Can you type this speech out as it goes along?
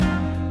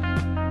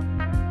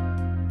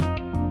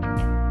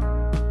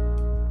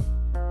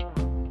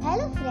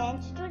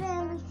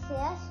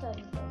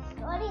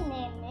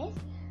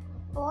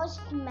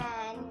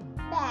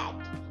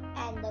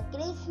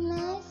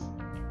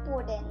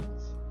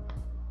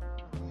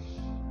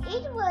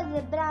It was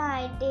a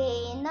bright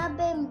day in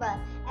November.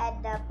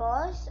 At the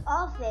post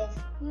office,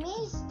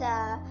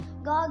 Mr.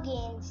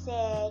 Goggins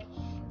said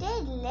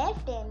they'd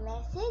left a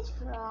message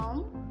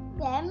from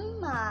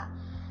Grandma.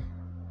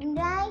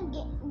 Right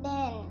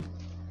then,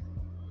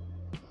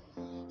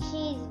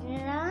 she's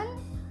run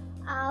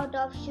out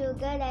of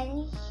sugar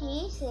and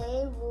she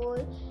said,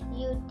 would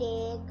you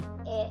take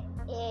a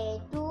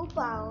 2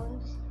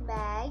 pounds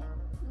bag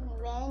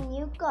when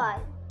you call?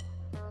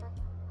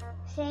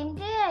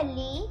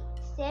 Sincerely,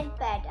 said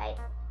Pat.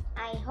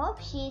 I hope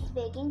she's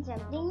baking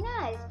something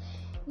nice.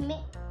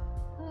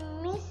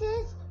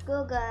 Mrs.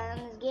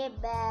 Goggins gave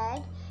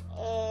Pat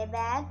a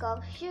bag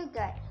of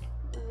sugar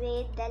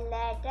with the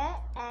letter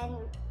and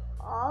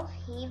off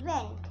he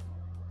went.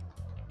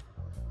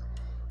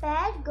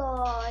 Pat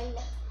called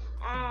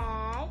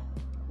at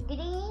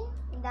Green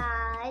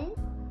Dal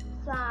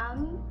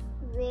Farm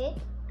with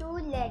 2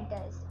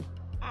 letters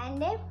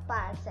and a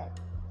parcel.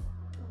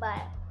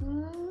 But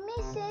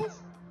Mrs.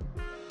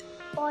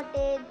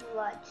 Pottage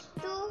was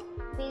too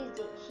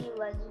busy. She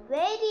was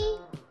very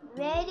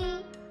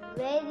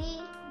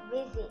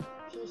busy.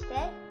 She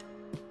said,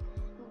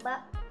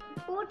 but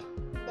put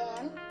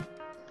them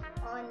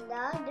on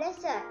the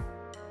dresser.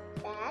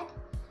 Dad,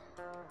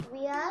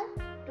 we are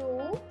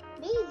too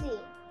busy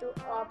to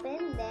open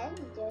them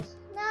just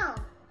now.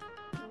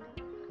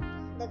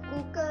 The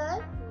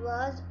cooker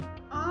was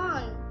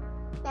on.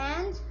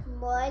 Pans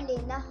boiled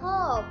in the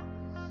hob.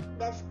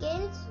 The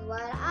skills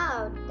were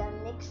out. The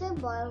mixer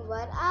bowl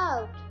were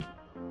out.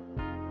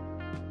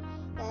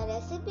 The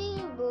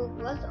recipe book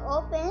was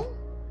open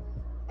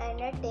and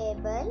the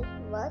table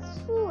was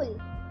full.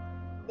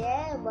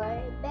 There were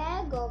a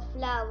bag of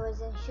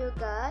flowers and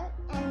sugar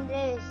and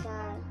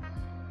raisins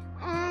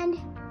and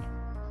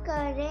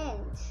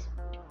currants.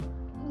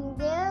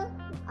 There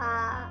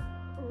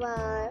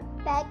were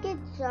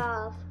packets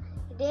of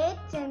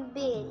dates and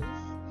beans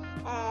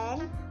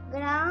and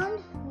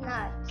ground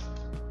nuts.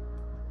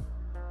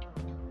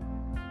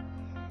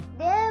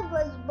 There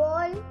was a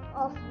bowl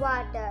of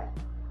water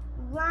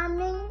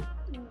warming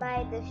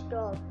by the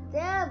stove.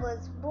 There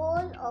was a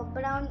bowl of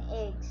brown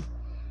eggs.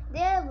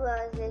 There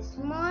was a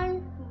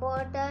small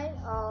bottle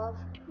of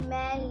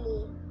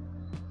Manly.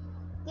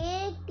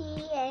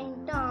 Katie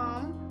and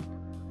Tom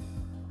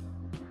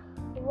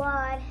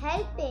were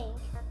helping.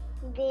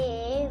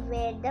 They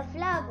weighed the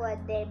flour.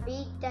 They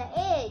beat the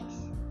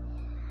eggs.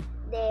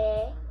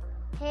 They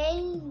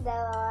held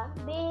the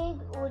big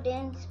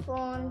wooden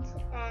spoons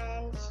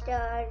and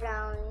stirred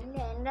round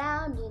and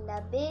round in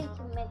the big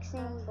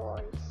mixing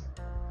bowls.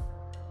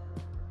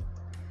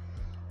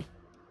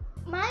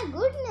 My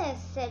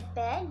goodness, said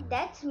Pat,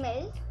 that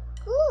smells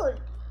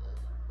good.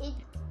 Is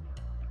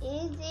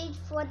it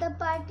for the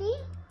party?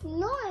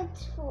 No,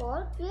 it's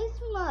for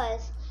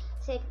Christmas,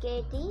 said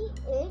Katie.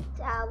 It's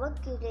our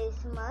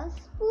Christmas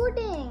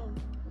pudding,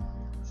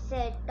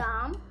 said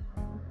Tom.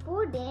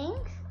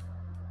 Puddings?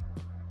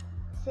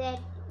 Said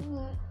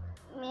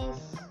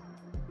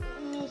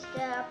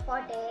Mr.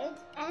 Pottage.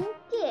 And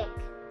cake,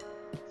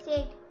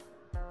 said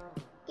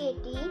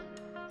Katie.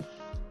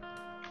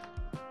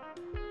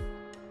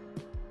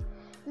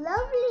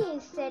 Lovely,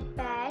 said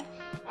Pat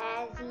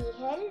as he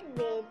held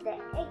with the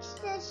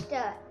extra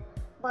stir.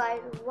 But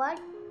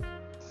what's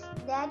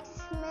that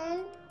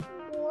smell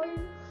bowl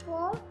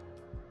for?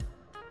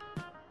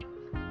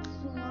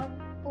 Not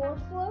pour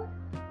for?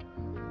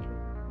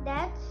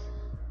 That's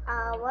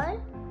our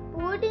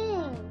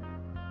pudding.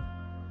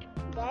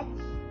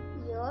 That's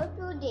your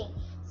pudding,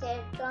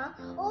 said Tom.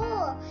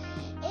 Oh,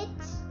 it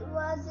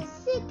was a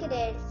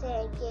secret,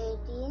 said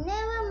Katie.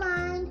 Never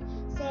mind,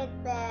 said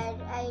Pat.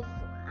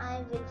 I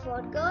will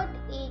forget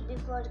it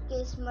before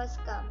Christmas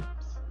comes.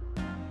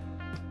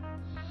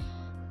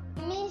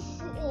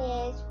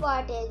 Mrs.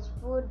 Pottage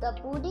put the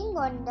pudding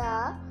on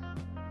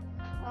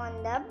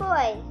the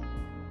boil.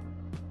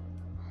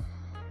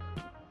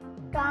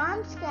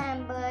 Tom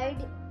scrambled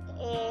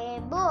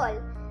a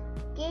bowl.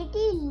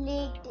 Katie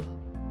licked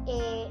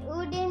a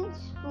wooden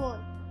spoon.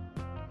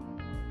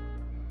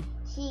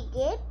 She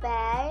gave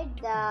Pat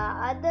the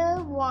other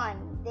one.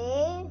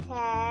 They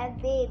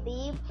had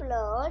baby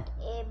float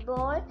a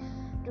bowl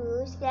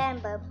to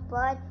scramble,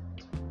 but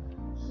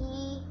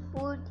he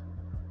put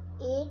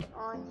it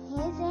on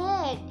his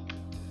head.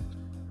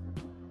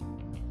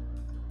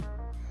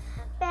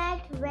 Pat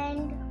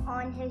went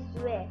on his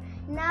way.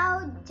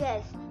 Now,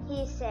 Jess,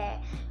 he said,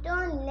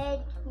 don't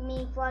let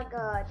me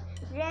forget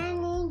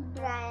Granny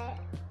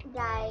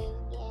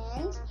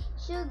Dragon's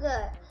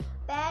sugar.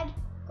 Pat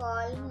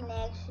called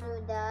next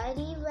to the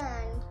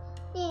Raven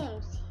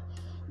teams.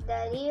 The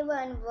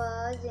Raven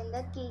was in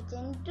the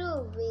kitchen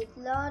too, with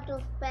lot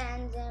of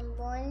pans and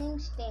boiling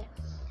steam.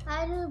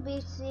 Are you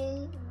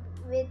busy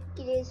with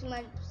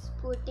Christmas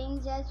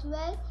puddings as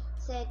well?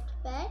 Said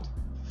Pat.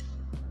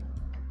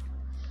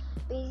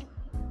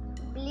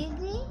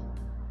 Busy?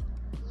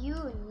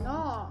 You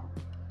know,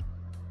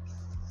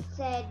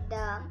 said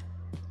the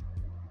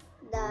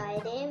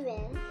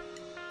Raven.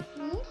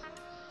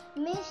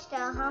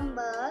 Mr.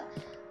 Humber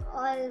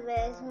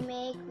always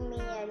make me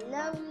a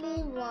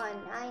lovely one.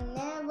 I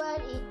never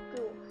eat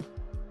two.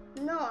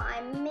 No,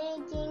 I'm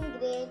making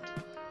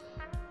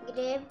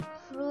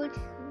grapefruit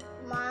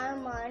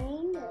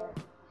marmalade.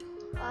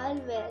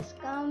 Always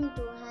come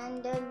to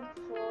handle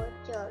for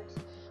church.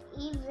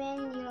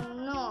 Even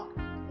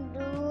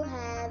do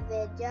have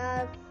a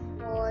jar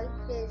for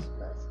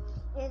Christmas.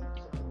 It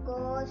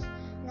goes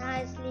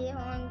nicely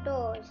on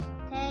toast.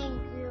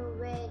 Thank you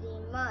very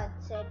much,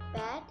 said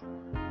Pat.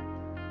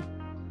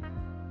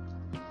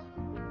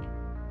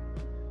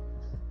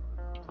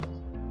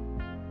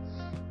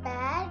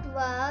 Pat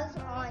was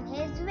on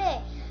his way,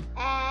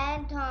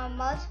 and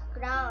Thomas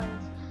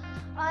grounds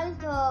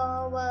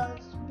also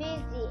was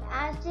busy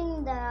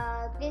asking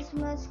the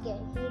Christmas cake.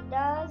 He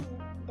does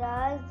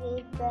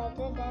it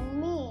better than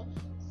me,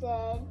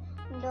 said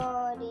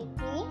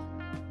Dorothy.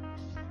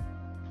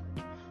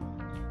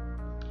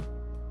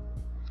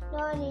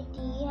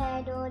 Dorothy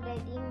had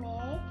already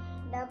made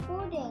the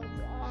puddings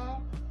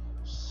and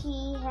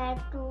she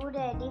had two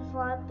ready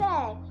for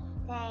Pat.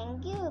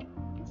 Thank you,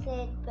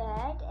 said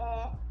Pat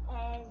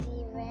as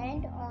he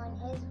went on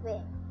his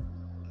way.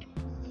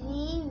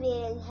 We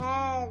will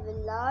have a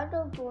lot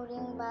of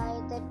pudding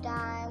by the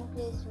time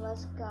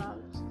Christmas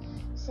comes,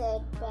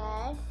 said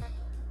Pat,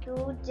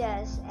 too,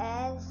 just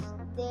as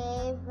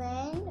they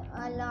went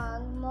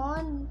along.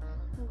 More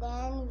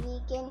than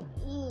we can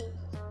eat.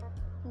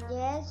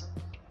 Yes,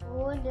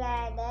 would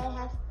rather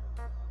have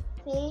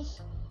fish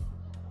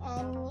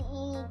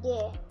any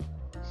day,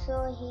 so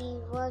he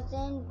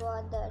wasn't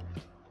bothered.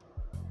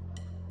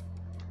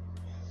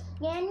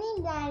 Granny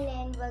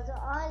Dylan was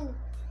always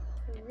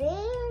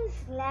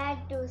glad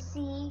to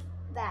see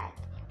Pat.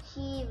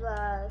 She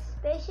was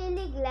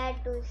especially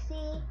glad to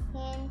see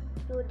him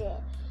today.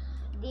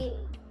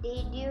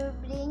 Did you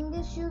bring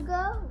the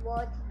sugar?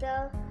 What's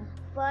the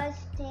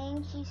first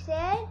thing she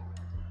said?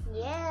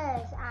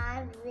 Yes,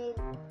 I will.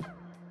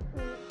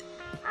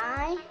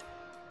 I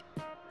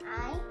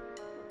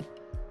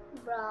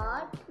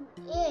brought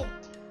it,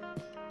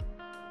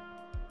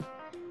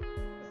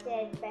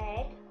 said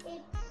Pat.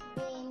 It's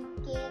been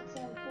cakes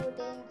and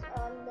puddings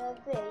all the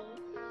way.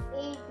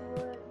 It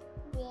would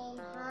be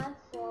hard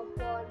to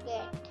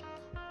forget.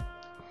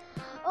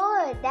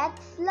 Oh,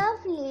 that's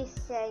lovely,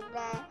 said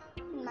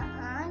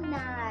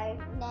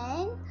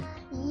Then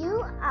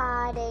you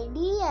are a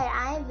dear.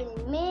 I will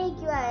make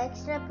you an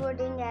extra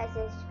pudding as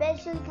a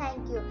special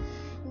thank you.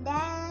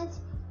 That's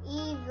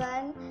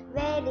even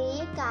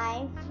very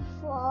kind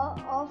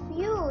of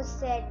you,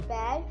 said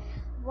Pat,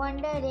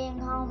 wondering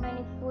how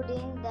many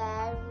puddings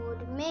that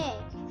would make.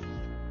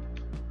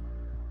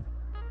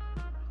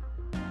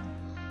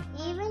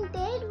 Even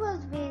Ted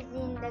was busy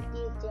in the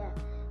kitchen.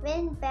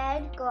 When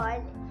Pat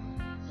called,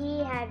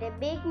 he had a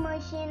big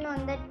machine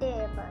on the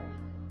table.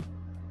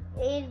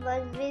 It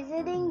was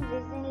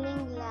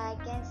whistling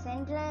like a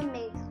central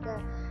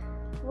mixer.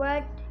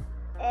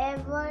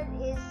 Whatever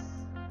is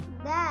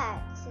that,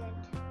 said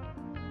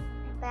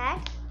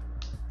Pat.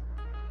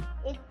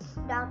 It's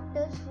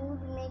Doctor's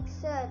food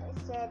mixer,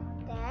 said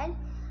Dad.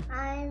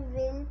 I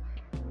will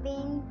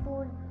be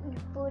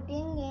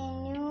putting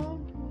a new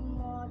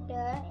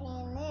motor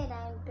in it.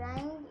 I'm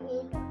trying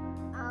it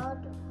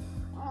out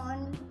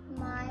on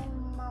my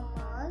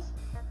mama's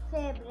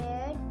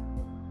favorite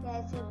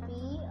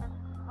recipe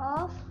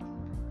of,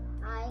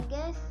 I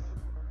guess,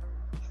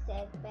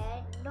 said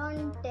Pat.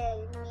 Don't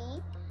tell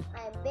me.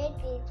 I bet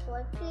it's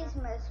for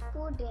Christmas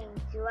pudding.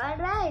 You are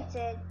right,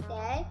 said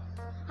Dad.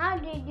 How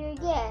did you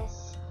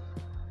guess?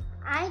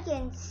 I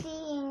can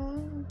see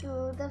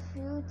into the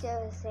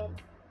future, said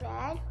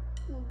Dad.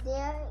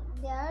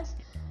 There's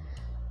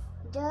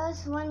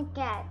just one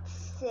cat,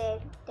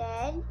 said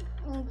Dad.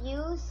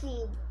 You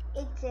see,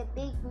 it's a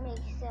big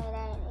mixer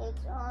and it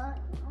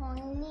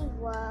only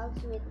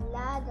works with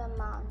large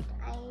amount.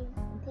 I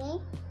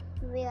think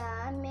we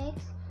are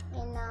mixed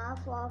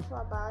enough of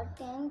about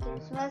 10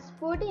 Christmas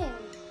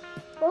puddings.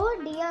 Oh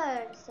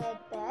dear, said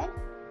Pat.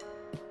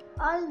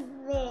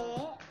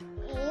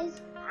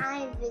 Always,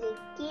 I will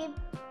keep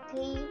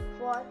 3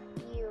 for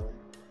you.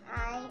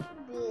 I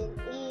will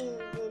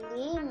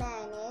easily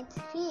manage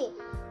 3.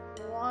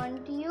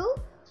 Won't you?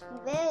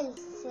 Well,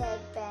 said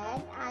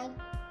Pat, I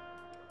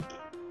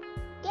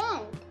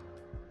can't.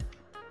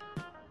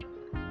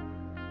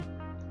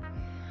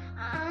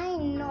 I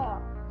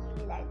know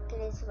you like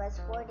Christmas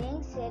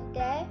pudding, said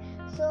Dad,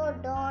 so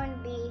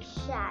don't be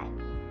shy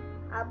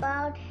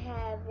about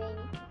having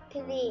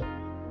 3.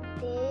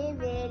 They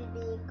will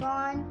be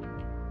gone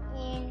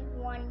in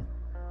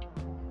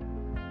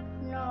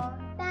no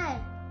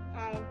time.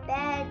 And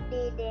Pat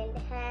didn't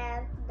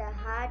have the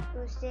heart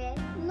to say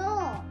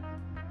no.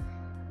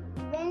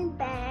 When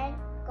Pat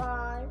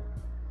called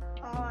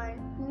on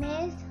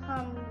Miss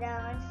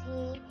Humdans,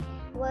 he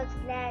was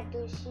glad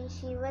to see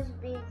she was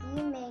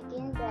busy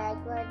making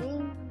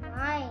blackberry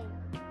wine.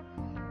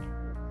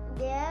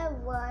 There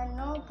were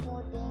no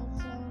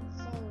puddings in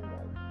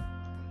single.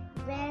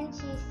 When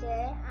she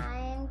said, I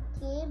am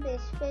keep a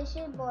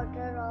special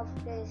bottle of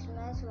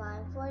Christmas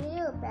wine for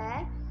you,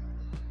 Pat,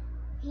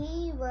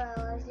 he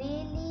was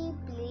really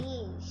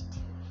pleased.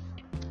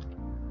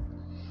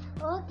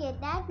 Okay,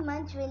 that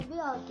much will be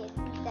okay.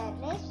 The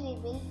rest we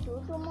will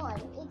do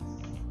tomorrow. It's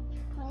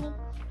only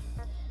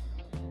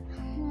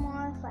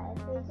more 5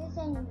 pages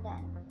and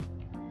done.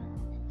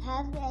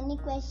 Have any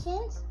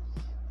questions?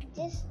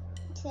 Just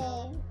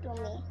say to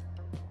me.